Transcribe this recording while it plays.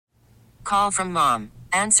Call from mom.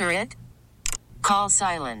 Answer it. Call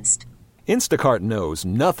silenced. Instacart knows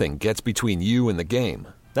nothing gets between you and the game.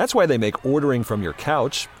 That's why they make ordering from your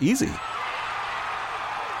couch easy.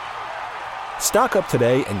 Stock up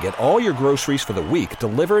today and get all your groceries for the week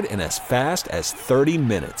delivered in as fast as 30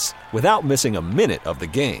 minutes without missing a minute of the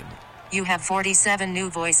game. You have 47 new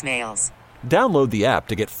voicemails. Download the app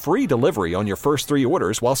to get free delivery on your first 3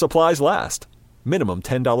 orders while supplies last. Minimum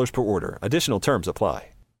 $10 per order. Additional terms apply.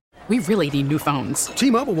 We really need new phones.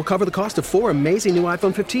 T-Mobile will cover the cost of 4 amazing new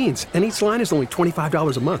iPhone 15s, and each line is only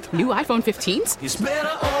 $25 a month. New iPhone 15s? It's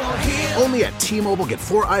better over here. Only at T-Mobile, get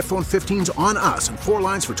 4 iPhone 15s on us and 4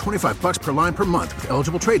 lines for $25 per line per month with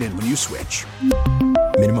eligible trade-in when you switch.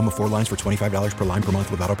 Minimum of 4 lines for $25 per line per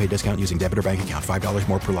month with autopay discount using debit or bank account. $5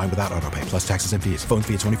 more per line without autopay, plus taxes and fees. Phone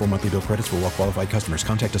fee at 24 monthly bill credits for well-qualified customers.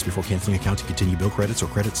 Contact us before canceling account to continue bill credits or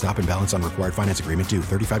credit stop and balance on required finance agreement due.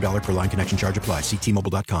 $35 per line connection charge applies. See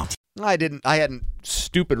T-Mobile.com. I hadn't.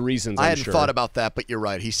 Stupid reasons, I I'm hadn't sure. thought about that, but you're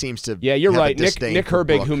right. He seems to. Yeah, you're have right. a disdain Nick for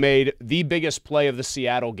Herbig, Brooke. who made the biggest play of the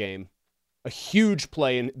Seattle game, a huge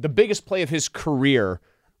play, and the biggest play of his career,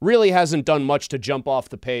 really hasn't done much to jump off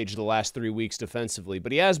the page the last 3 weeks defensively,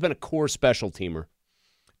 but he has been a core special teamer.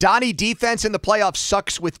 Donnie, defense in the playoffs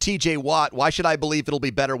sucks with T.J. Watt. Why should I believe it'll be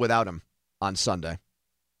better without him on Sunday?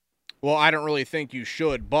 Well, I don't really think you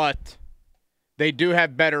should, but they do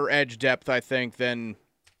have better edge depth, I think, than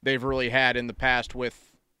they've really had in the past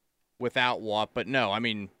without Watt. But no, I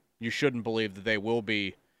mean, you shouldn't believe that they will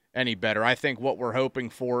be any better. I think what we're hoping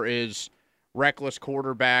for is reckless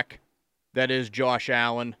quarterback that is Josh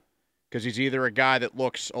Allen, because he's either a guy that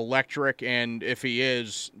looks electric, and if he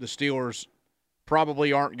is, the Steelers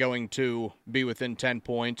probably aren't going to be within 10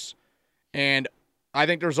 points. And I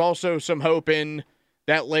think there's also some hope in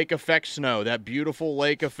that lake effect snow, that beautiful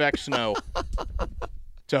lake effect snow,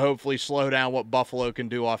 to hopefully slow down what Buffalo can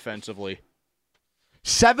do offensively.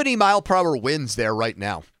 70-mile-per-hour winds there right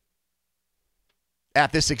now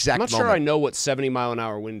at this exact moment. I'm not sure I know what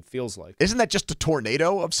 70-mile-an-hour wind feels like. Isn't that just a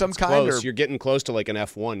tornado of some kind? Close. You're getting close to like an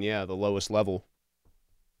F1, yeah, the lowest level.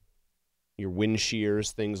 Your wind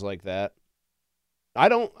shears, things like that. I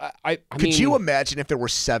mean, could you imagine if there were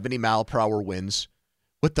 70-mile-per-hour winds?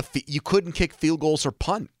 With you couldn't kick field goals or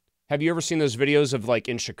punt. Have you ever seen those videos of, like,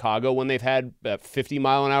 in Chicago when they've had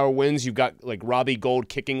 50-mile-an-hour winds? You've got, like, Robbie Gould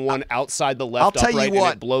kicking one outside the left upright,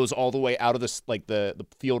 and it blows all the way out of the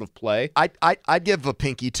field of play. I'd give a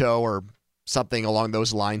pinky toe or something along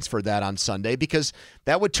those lines for that on Sunday, because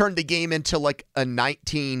that would turn the game into, like, a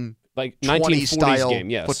 1920s style game,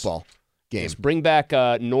 yes. football game. Just bring back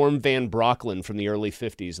Norm Van Brocklin from the early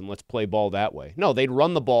 50s, and let's play ball that way. No, they'd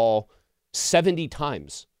run the ball 70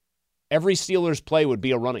 times. Every Steelers play would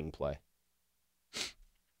be a running play.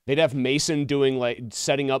 They'd have Mason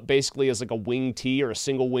setting up basically as like a wing T or a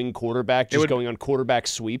single wing quarterback, going on quarterback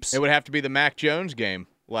sweeps. It would have to be the Mac Jones game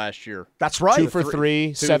last year. That's right. 2 for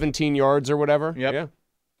 3, 17 yards or whatever. Yep. Yeah.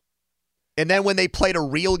 And then when they played a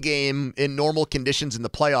real game in normal conditions in the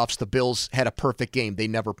playoffs, the Bills had a perfect game. They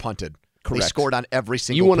never punted. Correct. They scored on every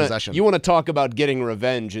single possession. You want to talk about getting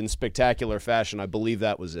revenge in spectacular fashion. I believe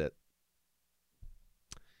that was it.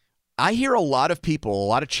 I hear a lot of people, a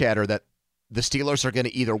lot of chatter that the Steelers are going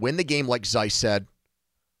to either win the game like Zeiss said,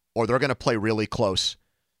 or they're going to play really close.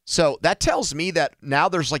 So that tells me that now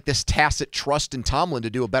there's like this tacit trust in Tomlin to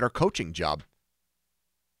do a better coaching job.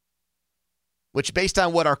 Which, based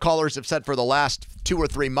on what our callers have said for the last 2 or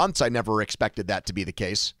 3 months, I never expected that to be the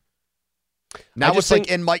case. Now it's like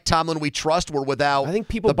in Mike Tomlin we trust. We're without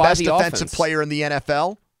the best defensive player in the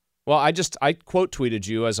NFL. Well, I quote tweeted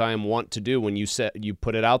you, as I am wont to do, when you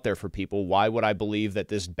put it out there for people. Why would I believe that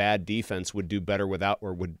this bad defense would do better without,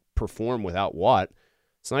 or would perform without Watt?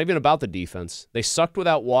 It's not even about the defense. They sucked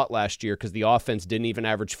without Watt last year because the offense didn't even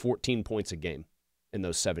average 14 points a game in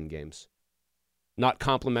those 7 games. Not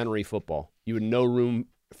complimentary football. You had no room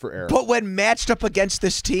for error. But when matched up against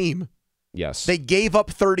this team, yes, they gave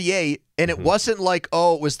up 38, and it wasn't like,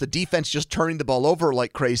 it was the defense just turning the ball over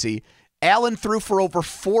like crazy. Allen threw for over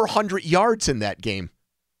 400 yards in that game.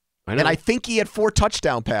 I know. And I think he had 4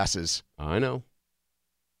 touchdown passes. I know.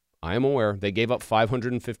 I am aware. They gave up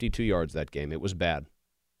 552 yards that game. It was bad.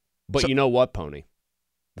 But you know what, Pony?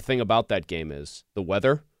 The thing about that game is the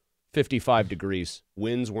weather, 55 degrees.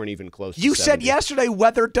 Winds weren't even close to 70. You said yesterday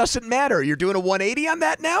weather doesn't matter. You're doing a 180 on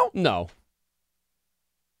that now? No.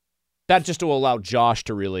 That just will allow Josh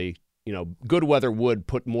to really good weather would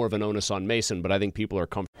put more of an onus on Mason, but I think people are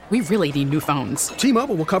comfortable. We really need new phones.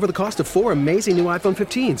 T-Mobile will cover the cost of 4 amazing new iPhone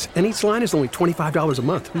 15s, and each line is only $25 a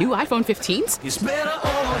month. New iPhone 15s? It's better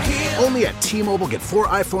over here. Only at T-Mobile, get 4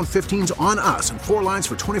 iPhone 15s on us and 4 lines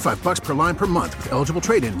for $25 per line per month with eligible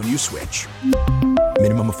trade-in when you switch.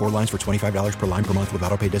 Minimum of 4 lines for $25 per line per month with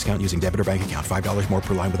autopay discount using debit or bank account. $5 more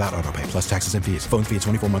per line without autopay, plus taxes and fees. Phone fee at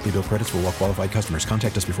 24 monthly bill credits for well-qualified customers.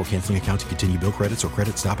 Contact us before canceling account to continue bill credits or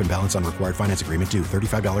credit stop and balance on required finance agreement due.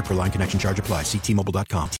 $35 per line connection charge applies. See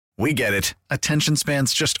T-Mobile.com. We get it. Attention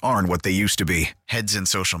spans just aren't what they used to be. Heads in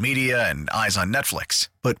social media and eyes on Netflix.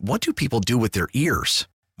 But what do people do with their ears?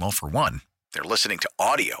 Well, for one, they're listening to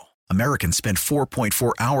audio. Americans spend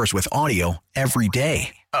 4.4 hours with audio every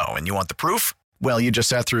day. Oh, and you want the proof? Well, you just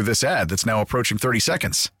sat through this ad that's now approaching 30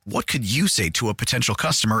 seconds. What could you say to a potential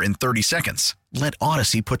customer in 30 seconds? Let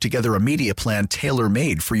Odyssey put together a media plan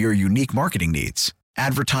tailor-made for your unique marketing needs.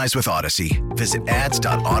 Advertise with Odyssey. Visit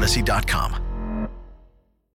ads.odyssey.com.